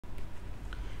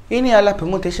Ini adalah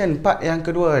permutation part yang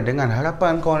kedua. Dengan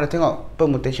harapan korang dah tengok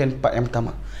permutation part yang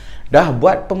pertama. Dah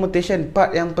buat permutation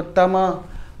part yang pertama,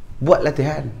 buat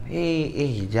latihan.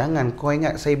 Jangan kau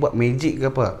ingat saya buat magic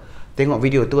ke apa. Tengok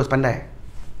video terus pandai.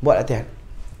 Buat latihan.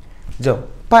 Jom.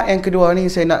 Part yang kedua ni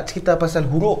saya nak cerita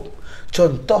pasal huruf.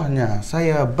 Contohnya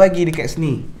saya bagi dekat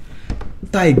sini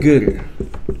tiger.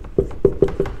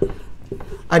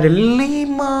 Ada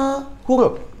 5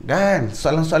 huruf. Dan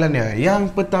soalan-soalan dia, yang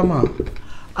pertama,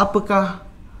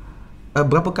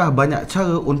 berapakah banyak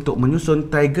cara untuk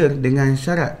menyusun tiger dengan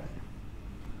syarat?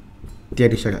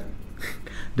 Tiada syarat.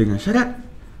 Dengan syarat,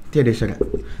 tiada syarat.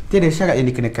 Tiada syarat yang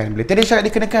dikenakan. Bila tiada syarat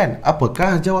dikenakan,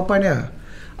 apakah jawapan dia?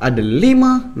 Ada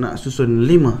 5 nak susun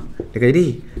 5. Dia kata jadi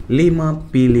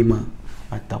 5P5.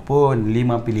 Ataupun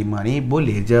 5P5 ni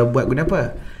boleh je buat guna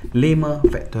apa? 5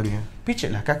 factorial.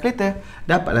 Picit lah kalkulator,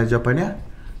 dapatlah jawapannya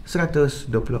 120.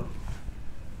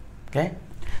 Okay.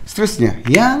 Seterusnya,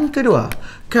 yang kedua,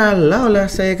 kalaulah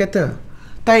saya kata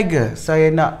tiger,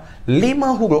 saya nak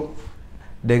 5 huruf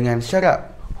dengan syarat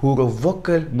huruf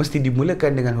vokal mesti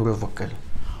dimulakan dengan huruf vokal.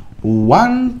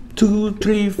 1, 2,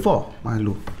 3, 4.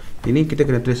 Malu. Ini kita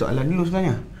kena tulis soalan dulu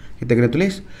sebenarnya. Kita kena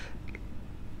tulis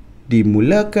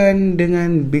dimulakan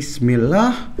dengan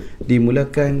bismillah,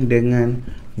 dimulakan dengan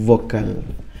vokal.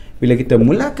 Bila kita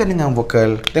mulakan dengan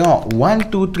vokal, tengok 1,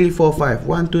 2, 3, 4, 5.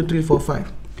 1, 2, 3, 4,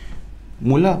 5.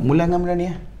 Mula dengan benda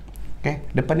ni. Okay.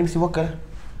 Depan ni mesti vokal.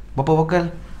 Berapa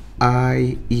vokal?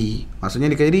 I, E. Maksudnya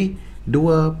dia jadi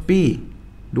 2P.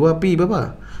 2P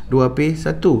berapa? 2P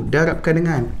 1. Darabkan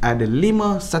dengan ada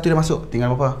 5, 1 dah masuk. Tinggal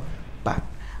berapa?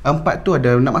 4. 4 tu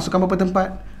ada nak masukkan berapa tempat?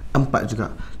 4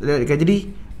 juga.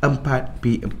 Jadi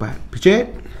 4P4. Picit?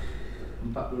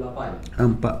 48.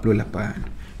 48.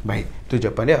 Baik, tu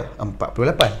jawapan dia,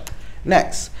 48.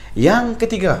 Next, yang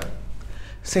ketiga.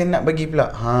 Saya nak bagi pula.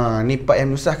 Ni part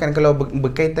yang menyusahkan kalau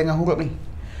berkaitan dengan huruf ni.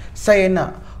 Saya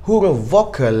nak huruf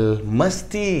vokal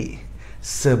mesti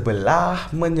sebelah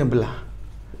menyebelah.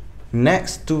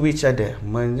 Next to each other,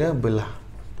 menyebelah.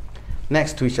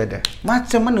 Next to each other.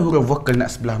 Macam mana huruf vokal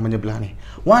nak sebelah menyebelah ni?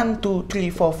 1, 2,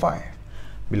 3,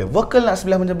 4, 5. Bila vokal nak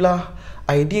sebelah menyebelah,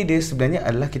 idea dia sebenarnya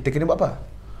adalah kita kena buat apa?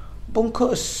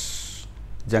 Bungkus.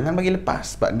 Jangan bagi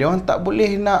lepas. Sebab dia orang tak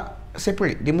boleh nak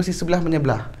separate. Dia mesti sebelah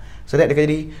menyebelah. So that dia akan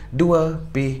jadi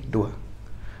 2P2.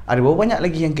 Ada berapa banyak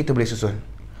lagi yang kita boleh susun?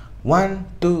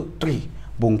 1, 2, 3.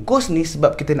 Bungkus ni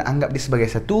sebab kita nak anggap dia sebagai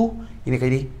satu. Ini akan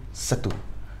jadi 1.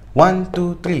 1,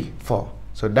 2, 3, 4.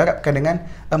 So darabkan dengan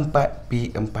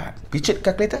 4P4. Picit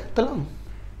kalkulator, tolong.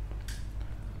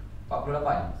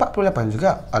 48. 48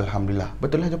 juga. Alhamdulillah.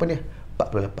 Betul lah jawapan dia.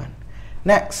 48.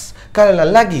 Next. Kalau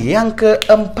lagi yang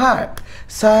keempat,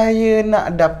 saya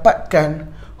nak dapatkan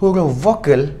huruf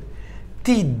vokal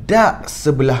tidak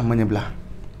sebelah menyebelah.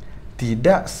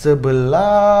 Tidak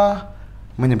sebelah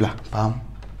menyebelah. Faham?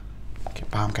 Okay,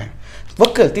 faham kan?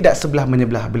 Vokal tidak sebelah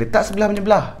menyebelah. Bila tak sebelah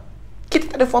menyebelah, kita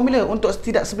tak ada formula untuk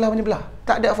tidak sebelah menyebelah.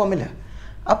 Tak ada formula.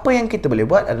 Apa yang kita boleh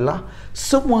buat adalah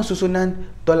semua susunan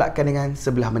tolakkan dengan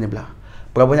sebelah menyebelah.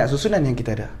 Berapa banyak susunan yang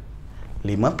kita ada?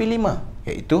 5P5,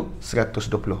 iaitu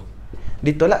 120.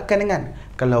 Ditolakkan dengan,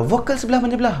 kalau vokal sebelah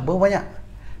menyebelah, berapa banyak?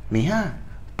 Ni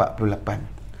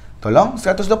 48. Tolong,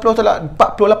 120 tolak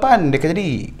 48, dia akan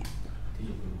jadi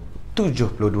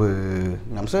 72.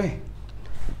 Nak masuk eh?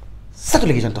 Satu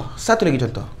lagi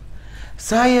contoh.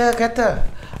 Saya kata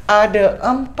ada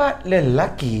 4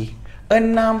 lelaki,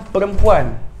 6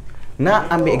 perempuan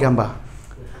nak ambil gambar.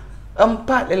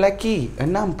 4 lelaki,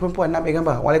 6 perempuan nak ambil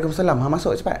gambar. Waalaikumsalam.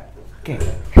 Masuk cepat. Okey.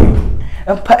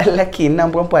 4 lelaki,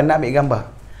 6 perempuan nak ambil gambar.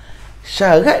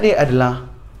 Syarat dia adalah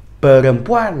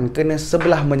perempuan kena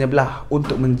sebelah menyebelah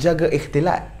untuk menjaga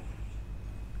ikhtilat.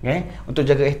 Okay? Untuk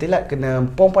jaga ikhtilat kena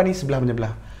perempuan ni sebelah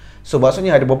menyebelah. So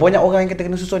maksudnya ada berapa banyak orang yang kita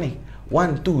kena susun ni?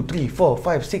 1, 2, 3, 4,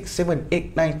 5, 6, 7,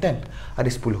 8, 9, 10. Ada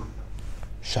 10.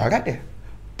 Syarat dia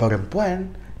perempuan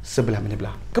sebelah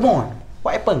menyebelah. Come on.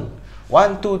 What happened?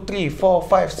 1, 2, 3, 4,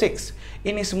 5, 6.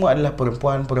 Ini semua adalah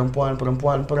perempuan.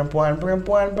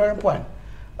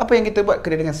 Apa yang kita buat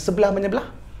kena dengan sebelah menyebelah?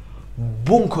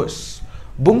 Bungkus.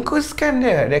 Bungkuskan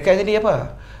dia. Dia akan jadi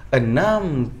apa?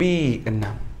 6P6.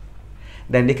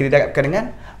 Dan dia kena darabkan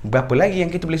dengan berapa lagi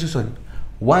yang kita boleh susun?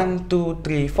 1, 2,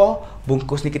 3, 4.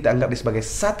 Bungkus ni kita anggap dia sebagai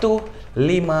 1,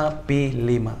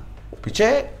 5P5.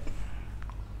 Picit?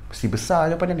 Mesti besar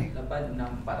jawapan dia ni.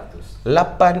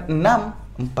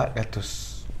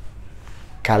 86,400.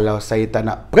 Kalau saya tak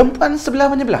nak perempuan sebelah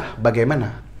menyebelah,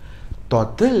 bagaimana?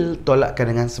 Total tolakkan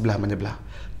dengan sebelah menyebelah.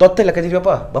 Total akan jadi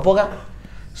berapa? Berapa orang?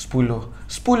 10.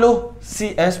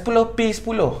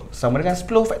 10P10 sama dengan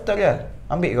 10 faktorial.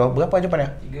 Ambil kau, berapa jawapannya?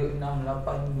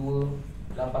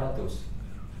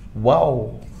 3682,800.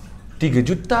 Wow, 3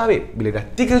 juta babe. Bila dah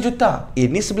 3 juta,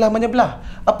 ini sebelah menyebelah.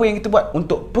 Apa yang kita buat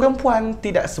untuk perempuan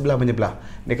tidak sebelah menyebelah?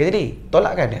 Dia akan jadi,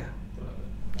 tolakkan dia.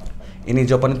 Ini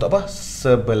jawapan untuk apa?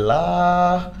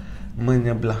 Sebelah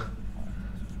menyebelah.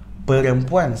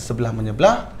 Perempuan sebelah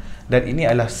menyebelah. Dan ini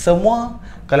adalah semua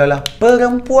kalaulah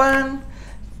perempuan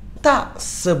tak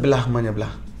sebelah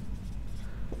menyebelah.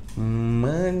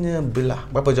 Menyebelah.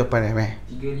 Berapa jawapan ni?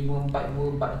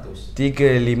 3542 400.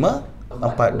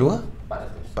 3542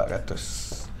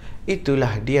 400.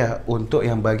 Itulah dia untuk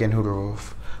yang bahagian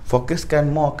huruf.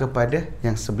 Fokuskan more kepada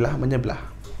yang sebelah menyebelah.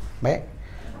 Baik,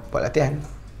 buat latihan.